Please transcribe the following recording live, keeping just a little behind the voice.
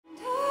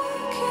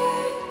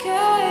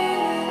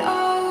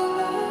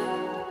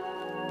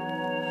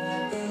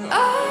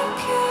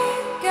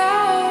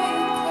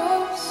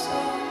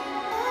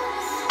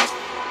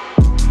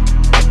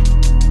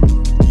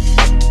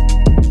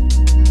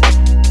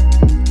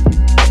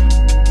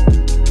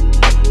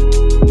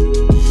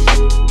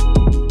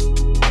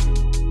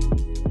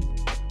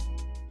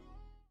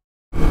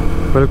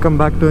Welcome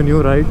back to a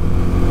new ride.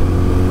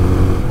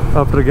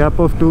 After a gap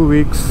of 2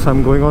 weeks,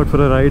 I'm going out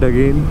for a ride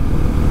again,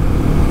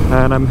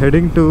 and I'm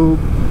heading to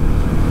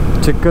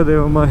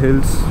Chikkadevamma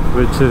Hills,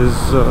 which is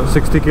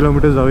 60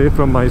 kilometers away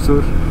from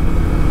Mysore.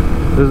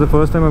 This is the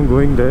first time I'm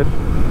going there.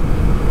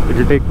 It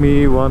will take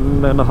me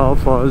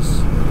 1.5 hours,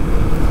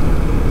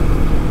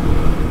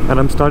 and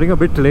I'm starting a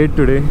bit late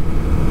today.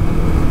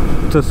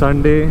 It's a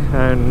Sunday,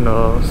 and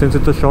since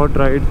it's a short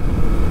ride,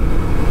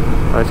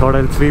 I thought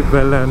I'll sleep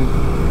well and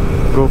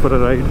go for a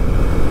ride.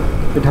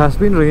 It has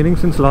been raining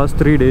since last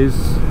 3 days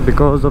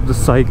because of the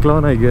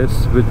cyclone, I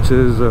guess, which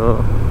is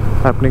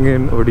happening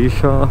in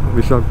Odisha,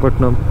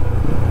 Visakhapatnam.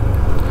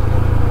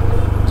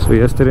 So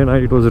yesterday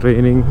night it was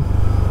raining.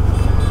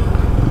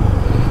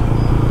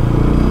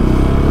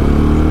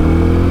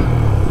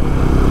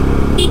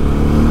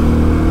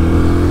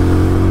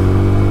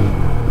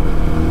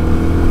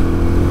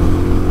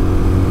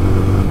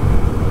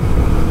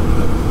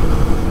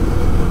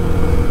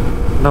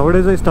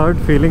 Nowadays I start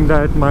feeling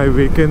that my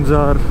weekends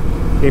are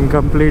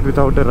incomplete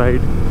without a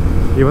ride.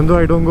 Even though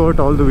I don't go out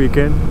all the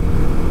weekend,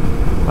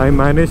 I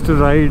manage to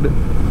ride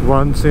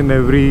once in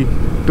every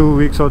 2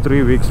 weeks or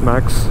 3 weeks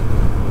max.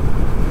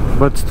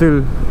 But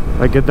still,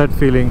 I get that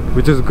feeling,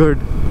 which is good,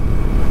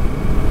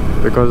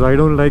 because I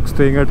don't like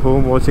staying at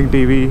home watching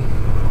TV.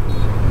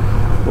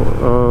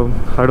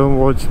 I don't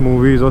watch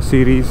movies or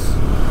series,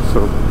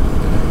 so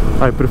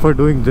I prefer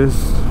doing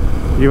this.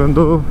 Even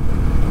though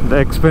the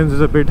expense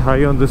is a bit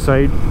high on the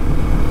side,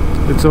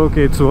 it's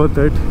okay, it's worth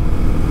it.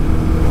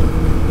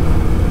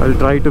 I'll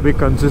try to be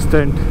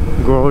consistent,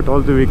 go out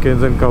all the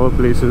weekends and cover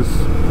places.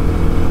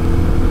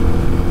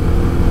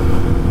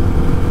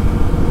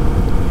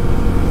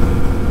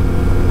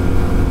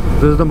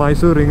 This is the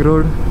Mysore Ring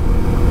Road.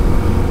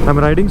 I'm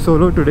riding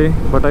solo today,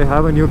 but I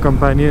have a new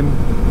companion,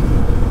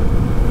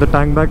 the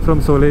tank bag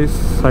from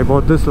Solace. I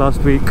bought this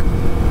last week.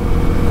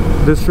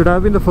 This should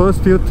have been the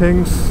first few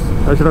things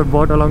I should have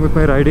bought along with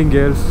my riding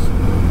gears,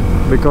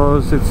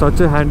 because it's such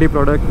a handy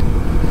product.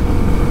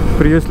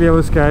 Previously I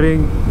was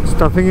carrying,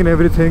 stuffing in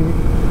everything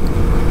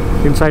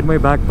inside my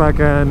backpack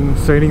and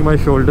straining my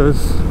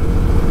shoulders.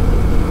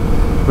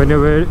 When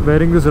you're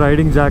wearing this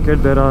riding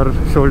jacket, there are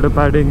shoulder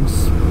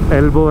paddings,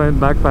 elbow and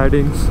back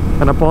paddings,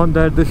 and upon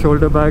that the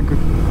shoulder bag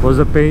was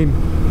a pain.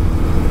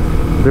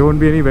 There won't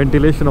be any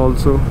ventilation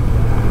also.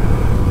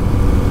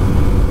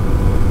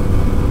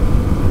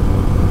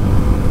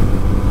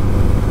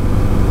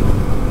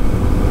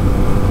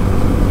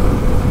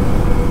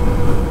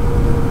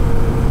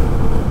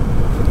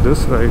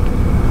 This right?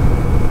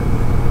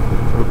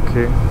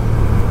 Okay.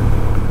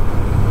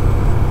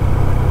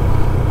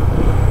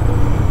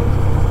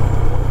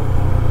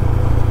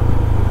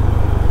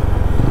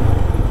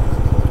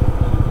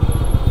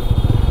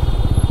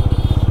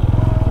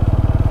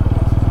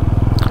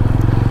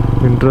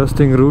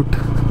 Interesting route.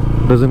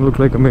 Doesn't look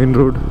like a main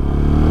road.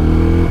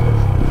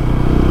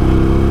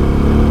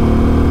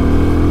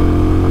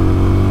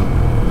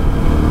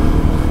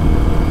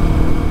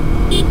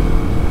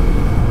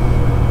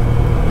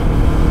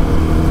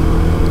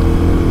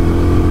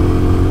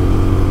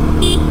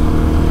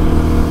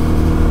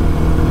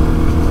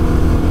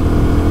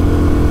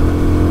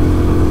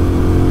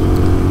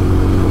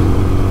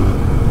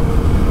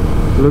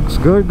 Looks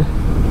good.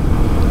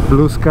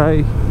 Blue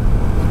sky.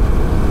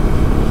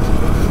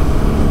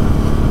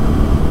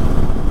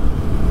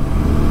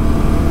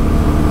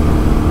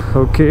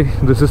 Okay,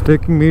 this is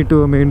taking me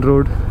to a main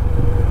road.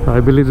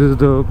 I believe this is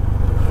the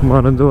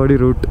Manandwadi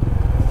route.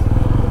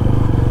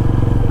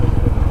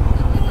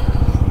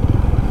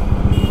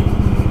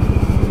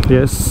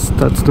 Yes,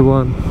 that's the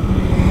one.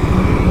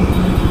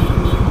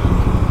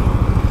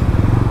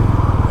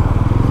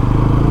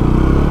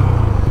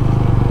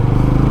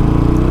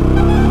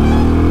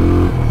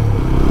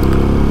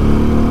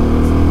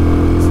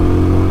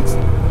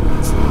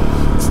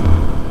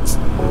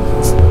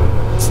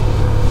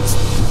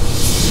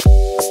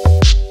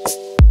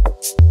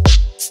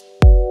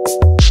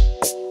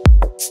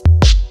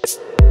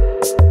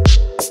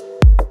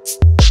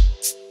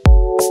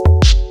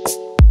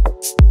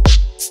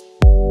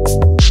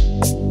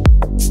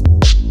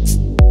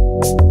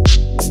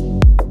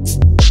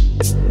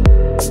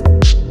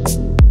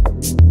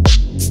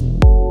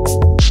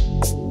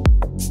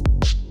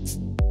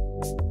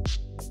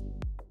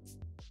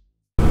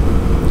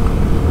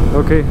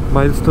 Okay,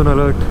 milestone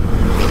alert.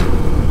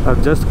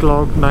 I've just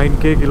clocked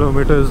 9k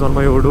kilometers on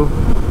my Odo.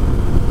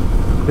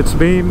 It's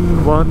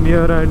been 1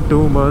 year and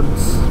 2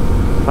 months.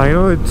 I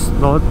know it's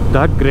not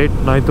that great,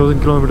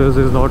 9,000 kilometers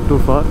is not too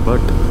far, but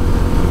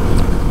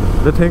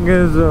the thing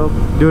is,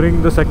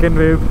 during the second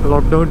wave,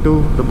 lockdown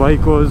 2, the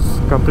bike was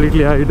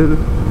completely idle.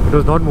 It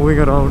was not moving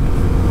around.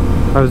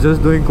 I was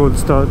just doing cold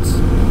starts.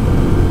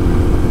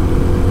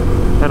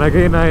 And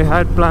again, I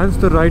had plans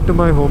to ride to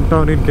my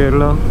hometown in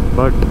Kerala,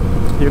 but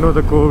you know,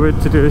 the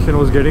COVID situation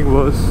was getting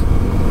worse.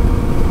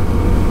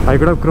 I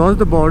could have crossed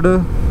the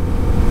border.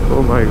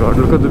 Oh my god,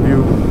 look at the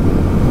view.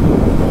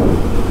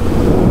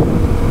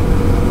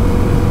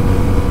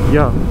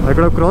 Yeah, I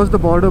could have crossed the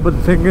border, but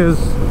the thing is,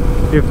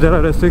 if there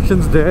are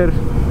restrictions there,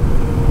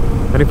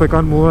 and if I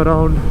can't move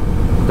around,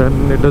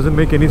 then it doesn't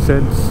make any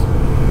sense.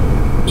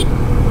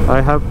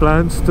 I have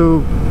plans to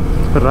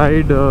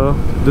ride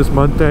this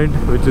month end,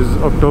 which is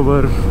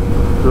October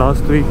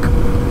last week.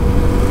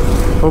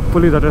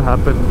 Hopefully that will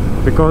happen,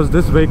 because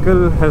this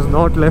vehicle has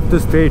not left the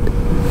state.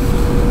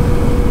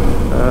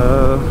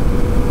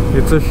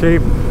 It's a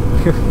shame.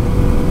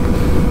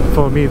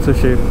 For me, it's a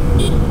shame.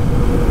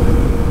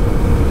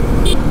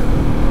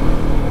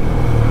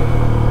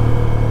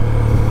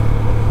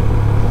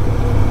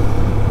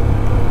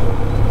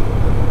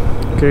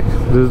 Okay,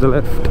 this is the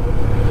left.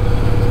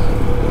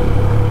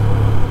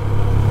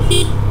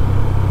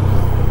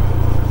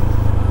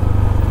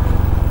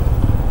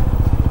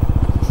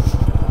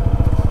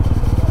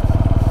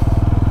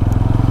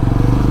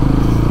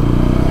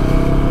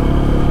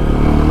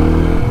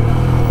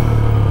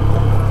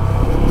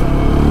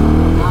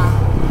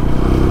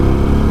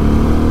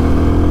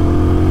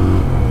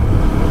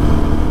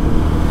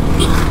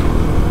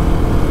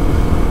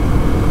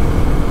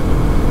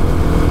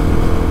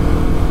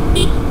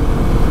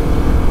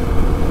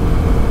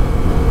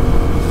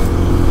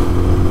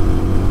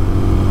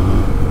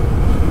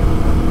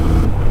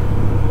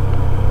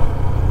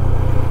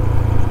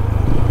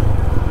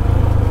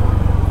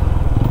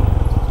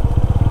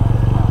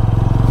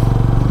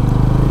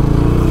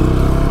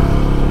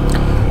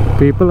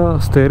 People are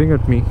staring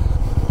at me.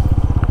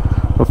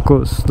 Of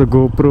course, the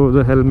GoPro,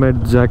 the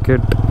helmet,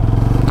 jacket.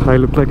 I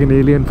look like an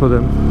alien for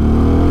them.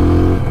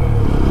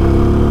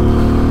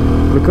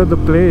 Look at the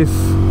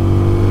place.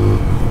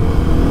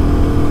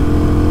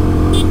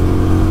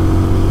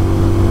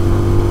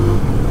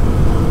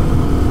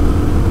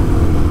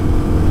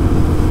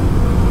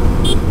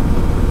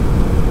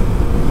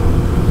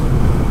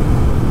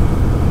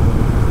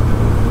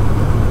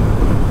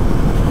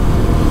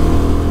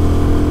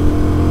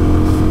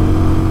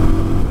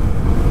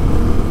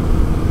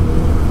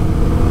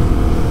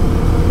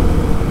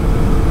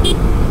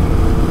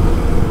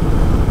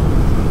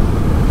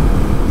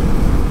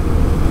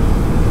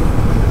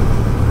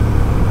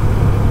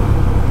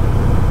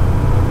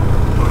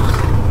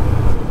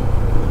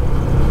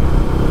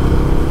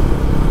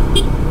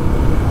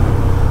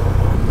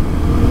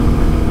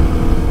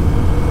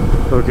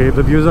 Okay,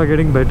 the views are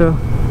getting better.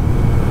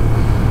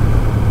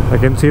 I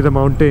can see the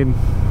mountain,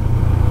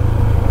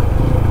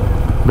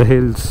 the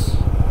hills,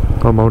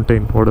 or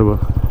mountain, whatever.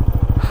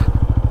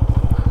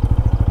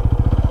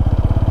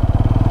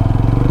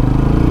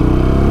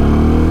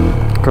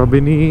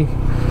 Kabini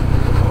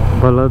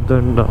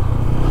Baladanda.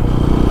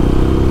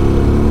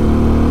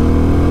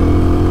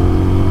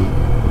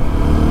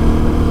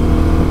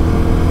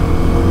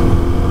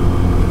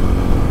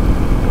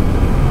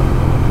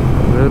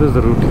 Where is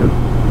the route here?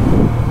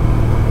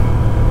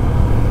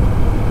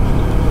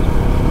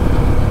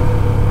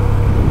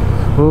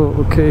 Oh,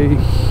 okay.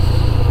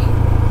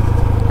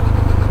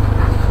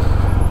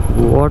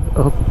 What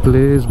a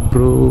place,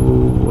 bro.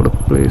 What a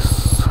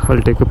place.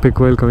 I'll take a pic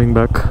while coming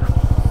back.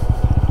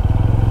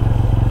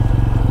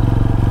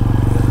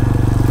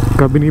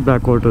 Kabini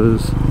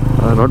backwaters.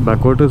 Not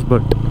backwaters,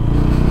 but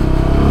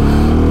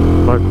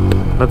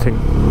nothing.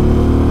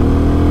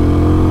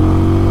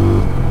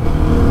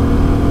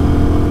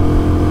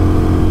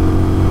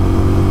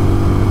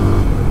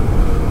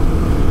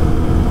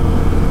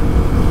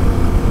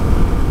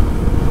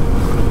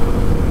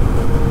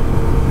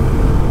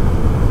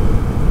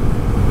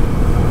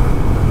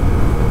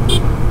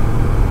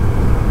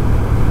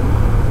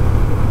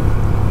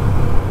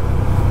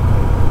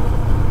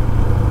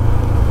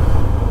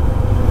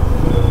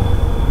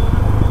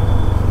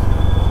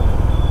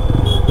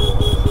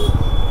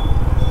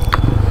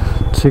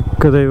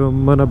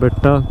 Chikkadevamma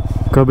Betta,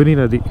 Kabini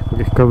Nadi.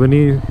 Okay,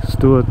 Kabini is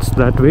towards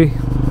that way.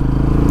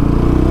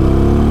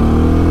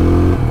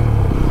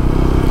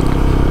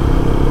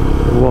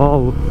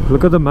 Wow,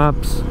 look at the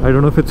maps. I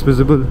don't know if it's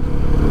visible.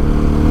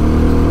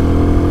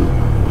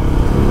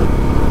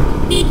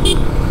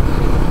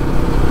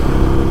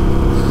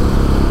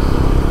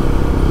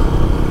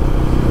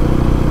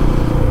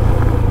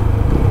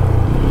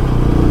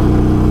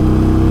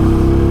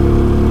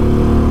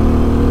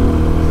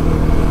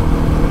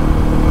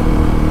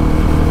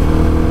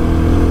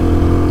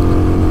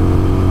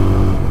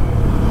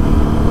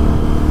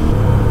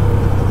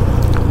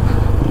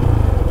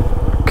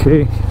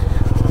 Okay,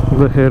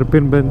 the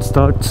hairpin bend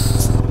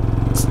starts.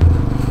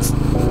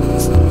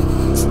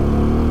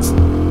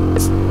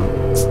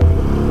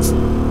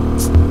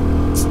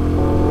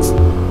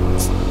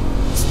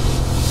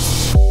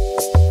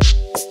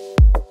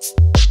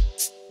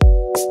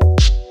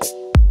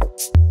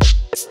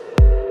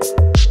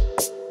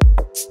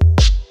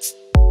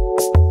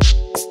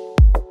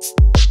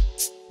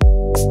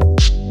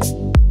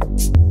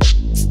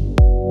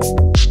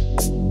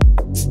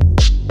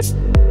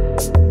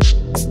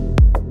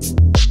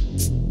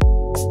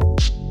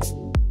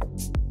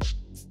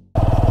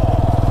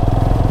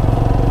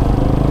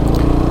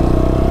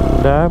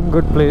 Damn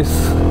good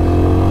place,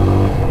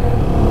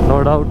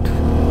 no doubt.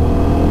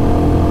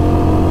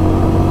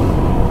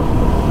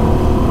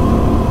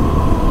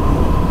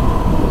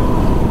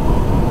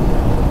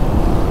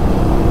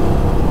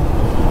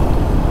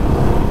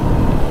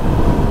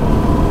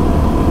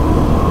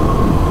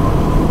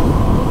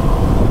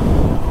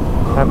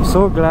 I'm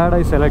so glad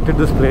I selected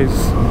this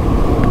place.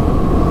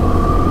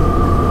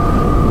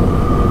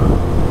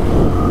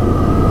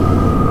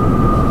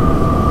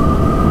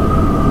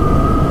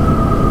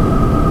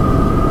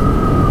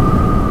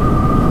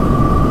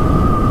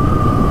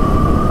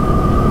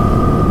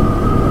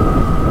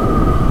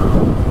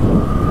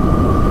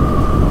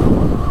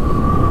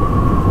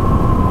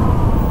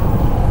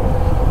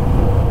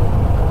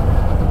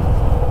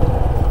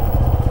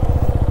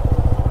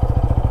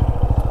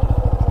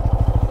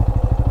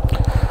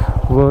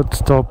 Worth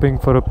stopping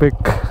for a pic.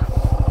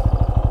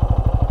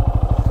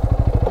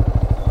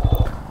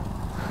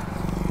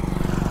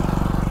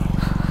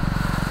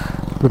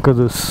 Look at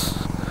this.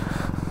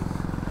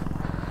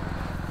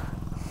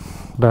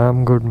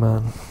 Damn good,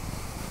 man.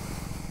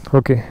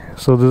 Okay,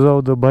 so this is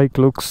how the bike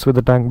looks with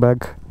the tank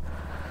bag.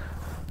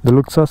 The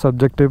looks are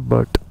subjective,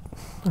 but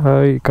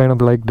I kind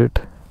of liked it.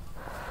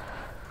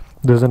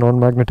 There's a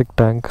non-magnetic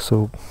tank,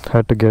 so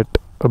had to get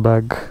a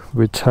bag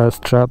which has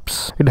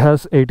straps. It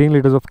has 18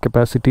 liters of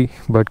capacity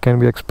but can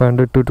be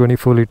expanded to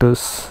 24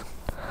 liters.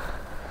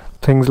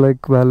 Things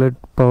like wallet,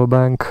 power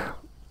bank,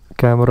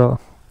 camera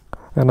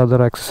and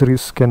other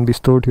accessories can be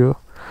stored here.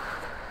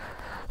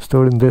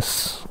 Stored in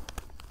this.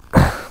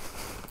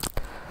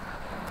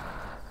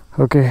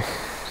 Okay.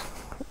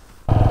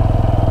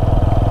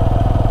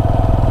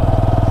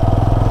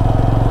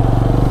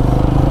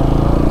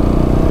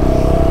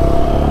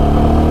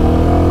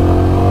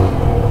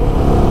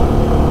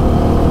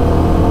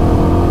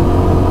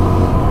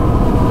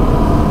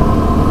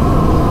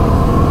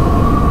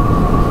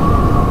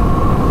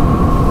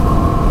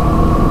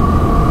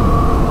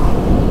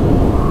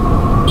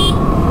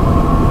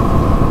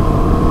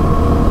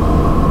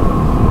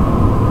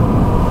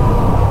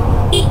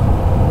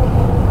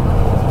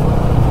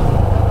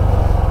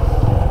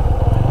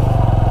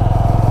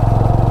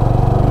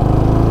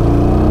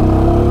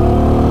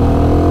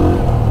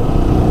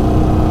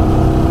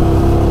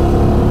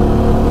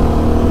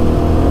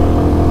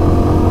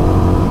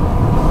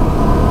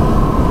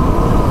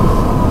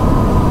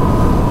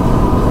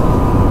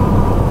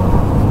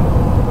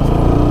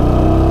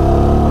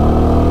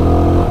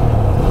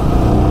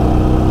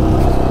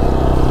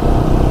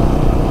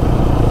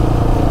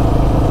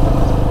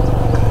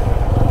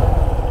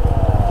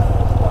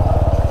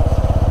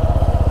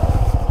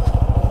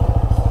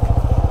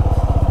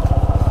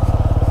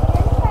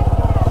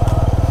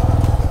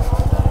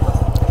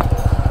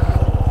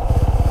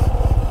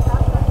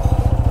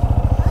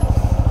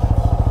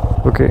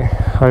 Okay,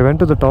 I went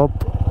to the top.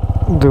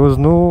 There was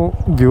no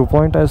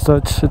viewpoint as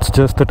such, it's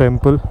just the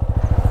temple.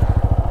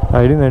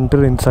 I didn't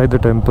enter inside the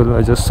temple,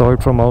 I just saw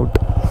it from out.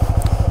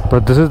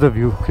 But this is the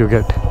view you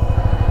get,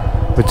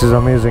 which is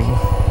amazing.